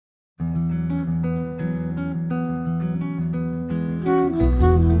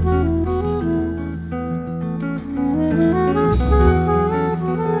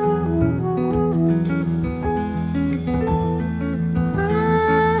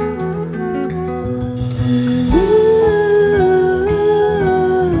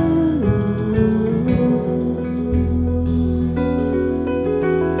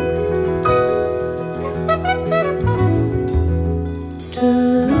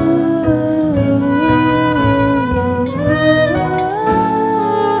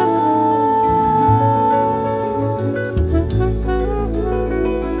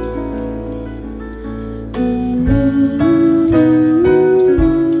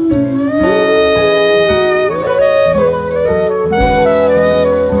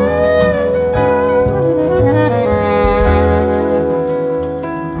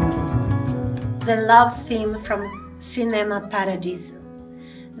love theme from Cinema Paradiso.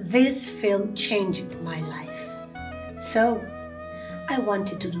 This film changed my life. So, I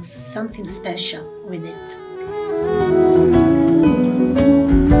wanted to do something special with it.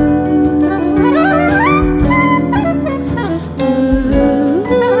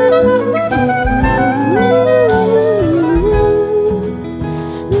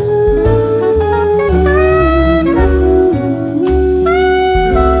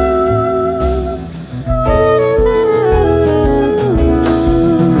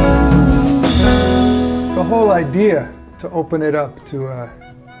 The whole idea to open it up to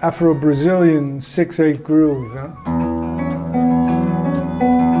Afro-Brazilian 6/8 groove. Huh?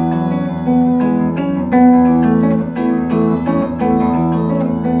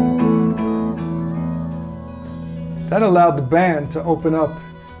 That allowed the band to open up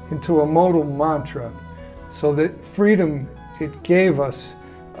into a modal mantra, so that freedom it gave us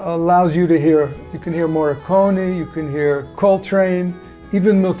allows you to hear, you can hear Morricone, you can hear Coltrane,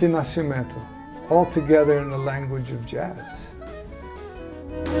 even Milton Nascimento, all together in the language of jazz.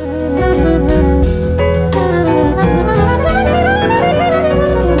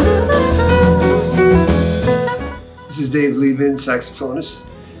 This is Dave Liebman, saxophonist,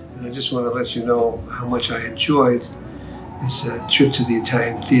 and I just want to let you know how much I enjoyed this trip to the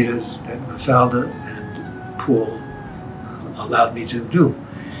Italian theater that Mafalda and Paul allowed me to do.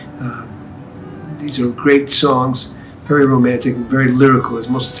 These are great songs, very romantic, very lyrical, as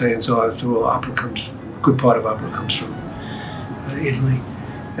most Italians are. After all, opera comes, a good part of opera comes from Italy.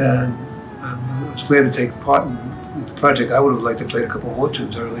 And I was glad to take part in the project. I would have liked to play a couple more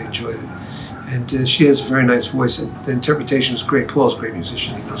tunes. I really enjoyed it. And she has a very nice voice. And the interpretation was great. Paul's a great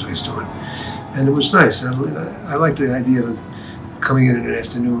musician. He knows what he's doing. And it was nice. I like the idea of coming in an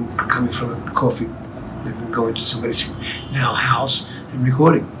afternoon, coming from a coffee, and then going to somebody's now house and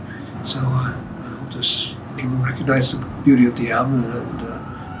recording. So I hope this people recognize the beauty of the album, and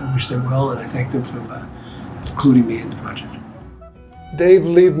I wish them well, and I thank them for including me in the project. Dave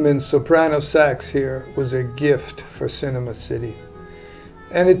Liebman's soprano sax here was a gift for Cinema City.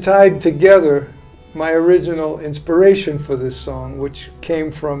 And it tied together my original inspiration for this song, which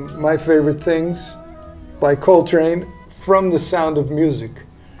came from My Favorite Things by Coltrane, From the Sound of Music.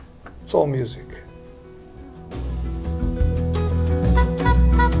 It's all music.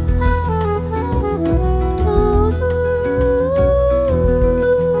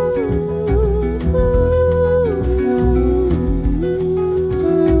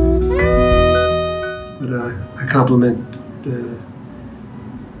 I compliment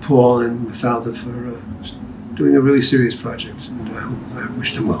Paul and Mafalda for doing a really serious project, and I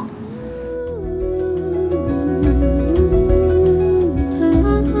wish them well.